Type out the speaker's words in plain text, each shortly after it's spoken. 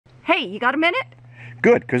Hey, you got a minute?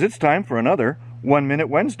 Good, because it's time for another 1 Minute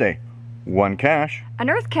Wednesday. One cache. An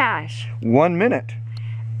Earthcache. 1 minute.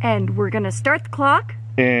 And we're gonna start the clock.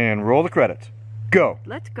 And roll the credits. Go.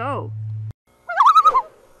 Let's go.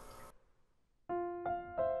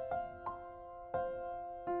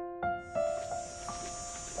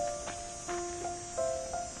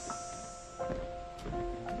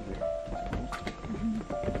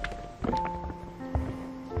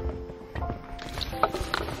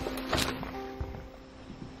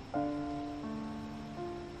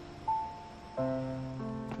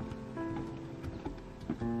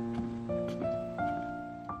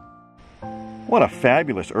 What a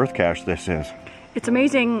fabulous Earthcache this is. It's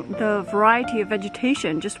amazing the variety of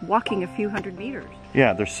vegetation just walking a few hundred meters.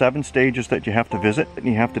 Yeah, there's 7 stages that you have to visit, and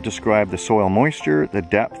you have to describe the soil moisture, the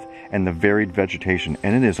depth, and the varied vegetation.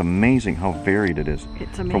 And it is amazing how varied it is.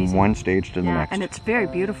 It's amazing. From one stage to the next. And it's a very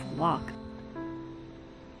beautiful walk.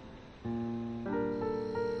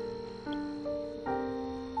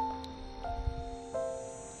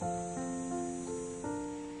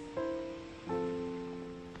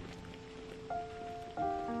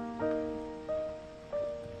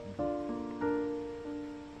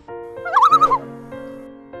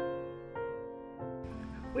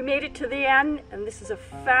 We made it to the end, and this is a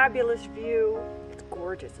fabulous view. It's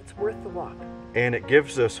gorgeous. It's worth the walk. And it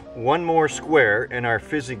gives us one more square in our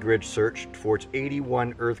fizzy grid search towards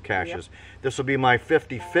 81 Earthcaches. Yep. This will be my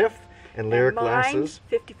 55th, and Lyric Lass's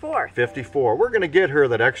 54th. 54. We're going to get her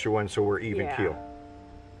that extra one so we're even keel.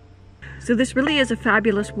 So this really is a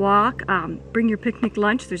fabulous walk. Bring your picnic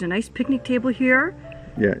lunch. There's a nice picnic table here.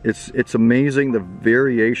 Yeah, it's amazing the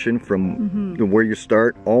variation from where you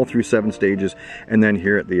start all through 7 stages and then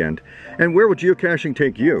here at the end. And where will geocaching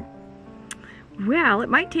take you? Well, it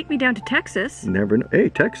might take me down to Texas. Never know. Hey,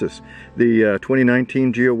 Texas, the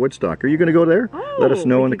 2019 Geo Woodstock. Are you going to go there? Oh, let us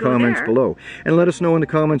know in the comments below. And let us know in the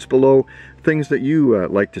comments below things that you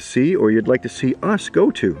like to see or you'd like to see us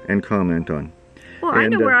go to and comment on. Well, I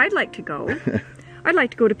know where I'd like to go. I'd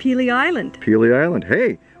like to go to Peely Island. Peely Island.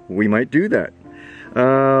 Hey, we might do that.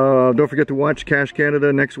 Don't forget to watch Cache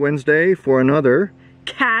Canada next Wednesday for another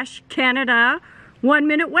Cache Canada 1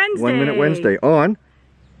 Minute Wednesday. 1 Minute Wednesday on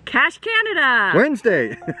Cache Canada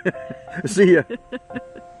Wednesday. See ya.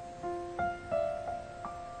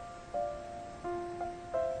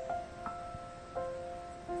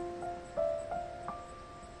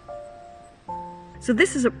 So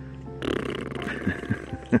this is a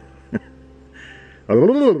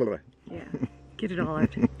Yeah, get it all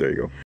out. there you go.